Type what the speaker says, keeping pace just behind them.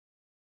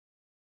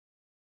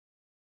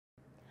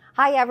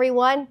Hi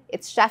everyone,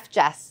 it's Chef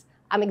Jess.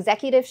 I'm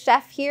executive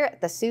chef here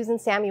at the Susan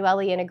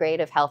Samueli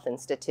Integrative Health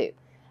Institute.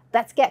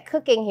 Let's get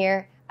cooking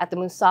here at the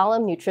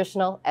Musalem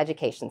Nutritional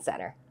Education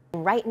Center.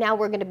 Right now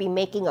we're going to be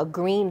making a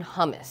green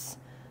hummus.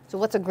 So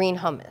what's a green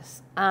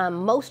hummus?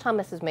 Most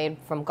hummus is made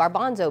from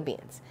garbanzo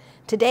beans.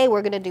 Today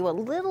we're going to do a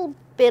little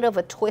bit of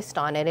a twist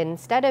on it, and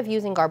instead of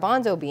using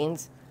garbanzo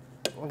beans,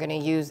 we're going to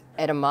use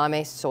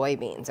edamame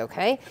soybeans,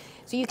 okay?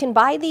 So you can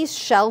buy these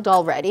shelled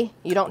already.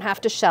 You don't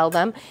have to shell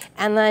them.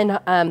 And then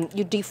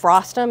you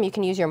defrost them. You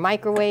can use your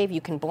microwave.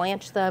 You can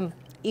blanch them.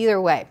 Either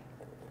way.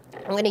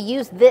 I'm going to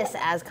use this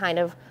as kind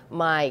of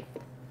my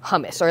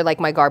hummus, or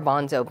like my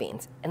garbanzo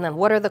beans. And then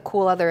what are the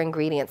cool other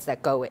ingredients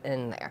that go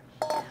in there?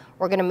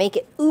 We're going to make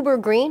it uber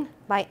green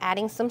by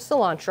adding some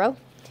cilantro.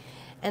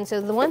 And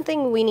so the one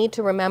thing we need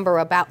to remember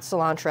about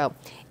cilantro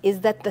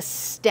is that the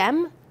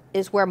stem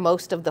is where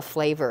most of the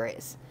flavor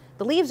is.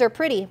 The leaves are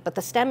pretty, but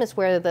the stem is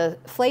where the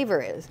flavor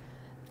is.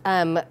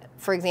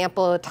 For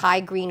example,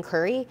 Thai green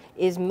curry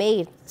is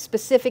made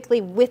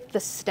specifically with the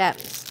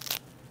stems.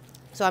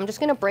 So I'm just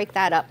going to break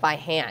that up by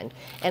hand,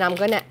 and I'm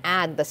going to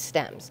add the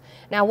stems.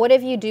 Now, what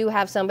if you do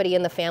have somebody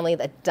in the family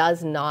that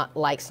does not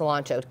like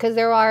cilantro? Because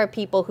there are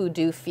people who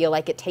do feel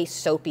like it tastes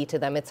soapy to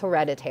them. It's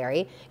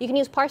hereditary. You can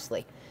use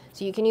parsley.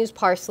 So you can use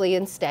parsley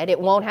instead. It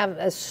won't have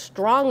as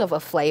strong of a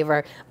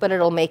flavor, but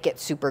it'll make it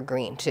super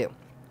green too.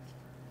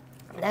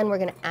 And then we're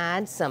going to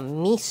add some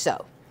miso.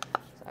 So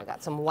I've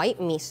got some white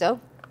miso.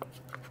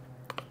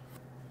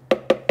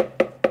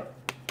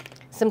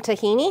 Some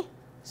tahini,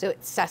 so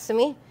it's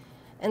sesame.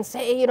 And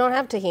say you don't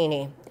have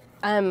tahini.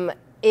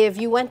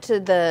 If you went to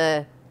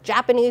the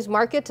Japanese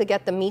market to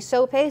get the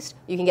miso paste,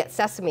 you can get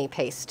sesame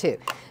paste too.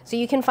 So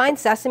you can find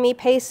sesame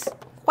paste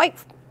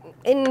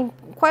in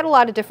quite a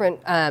lot of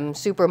different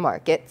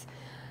supermarkets.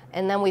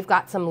 And then we've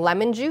got some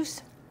lemon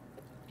juice,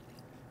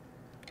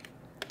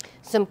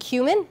 some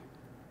cumin,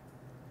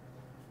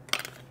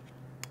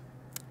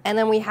 and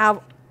then we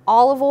have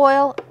olive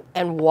oil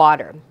and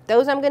water.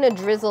 Those I'm going to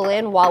drizzle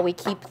in while we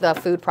keep the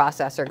food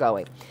processor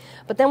going.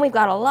 But then we've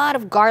got a lot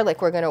of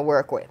garlic we're going to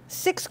work with.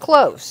 6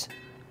 cloves.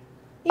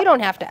 You don't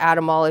have to add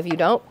them all if you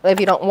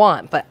don't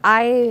want, but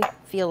I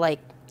feel like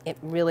it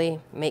really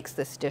makes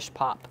this dish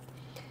pop.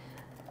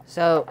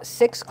 So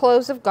 6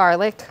 cloves of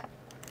garlic.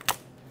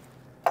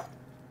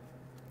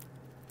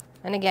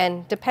 And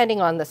again, depending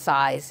on the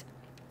size,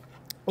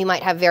 you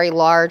might have very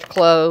large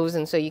cloves,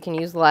 and so you can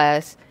use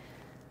less.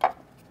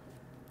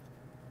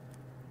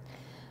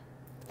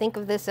 Think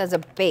of this as a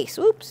base,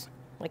 oops,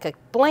 like a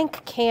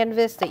blank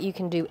canvas that you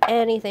can do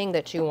anything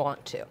that you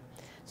want to.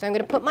 So I'm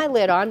going to put my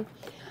lid on.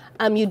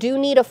 You do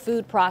need a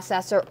food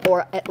processor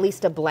or at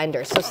least a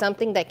blender, so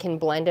something that can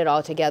blend it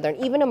all together.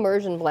 And even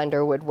immersion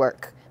blender would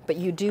work, but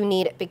you do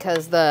need it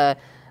because the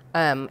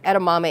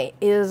edamame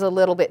is a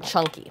little bit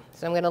chunky.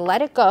 So I'm going to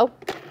let it go.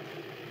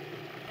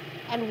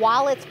 And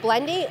while it's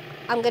blending,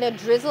 I'm going to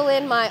drizzle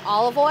in my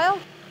olive oil.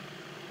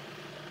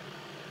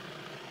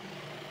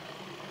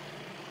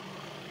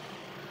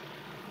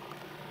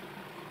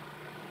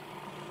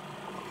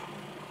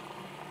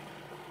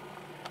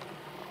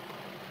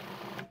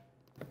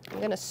 I'm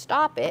going to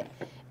stop it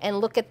and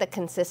look at the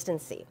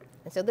consistency.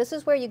 And so this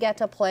is where you get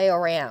to play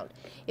around.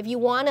 If you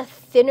want a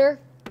thinner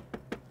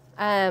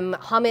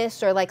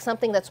hummus or like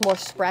something that's more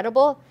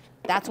spreadable,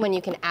 that's when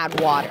you can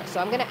add water. So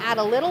I'm going to add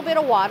a little bit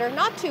of water,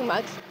 not too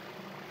much.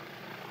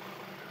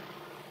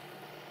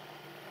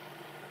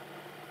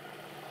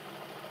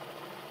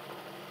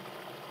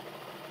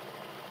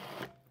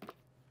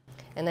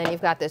 And then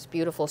you've got this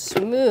beautiful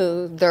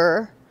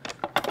smoother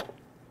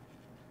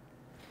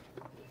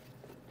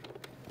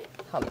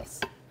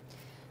hummus.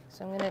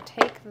 So I'm going to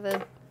take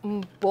the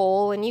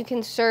bowl, and you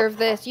can serve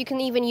this. You can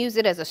even use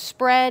it as a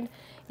spread.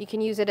 You can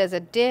use it as a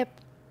dip.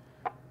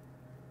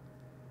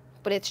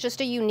 But it's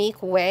just a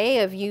unique way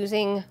of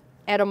using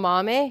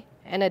edamame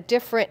and a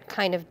different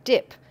kind of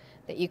dip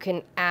that you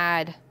can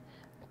add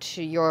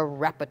to your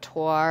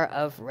repertoire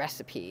of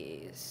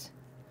recipes.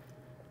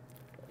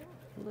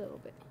 A little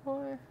bit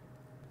more.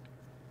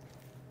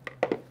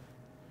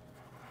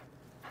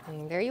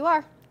 And there you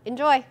are.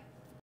 Enjoy.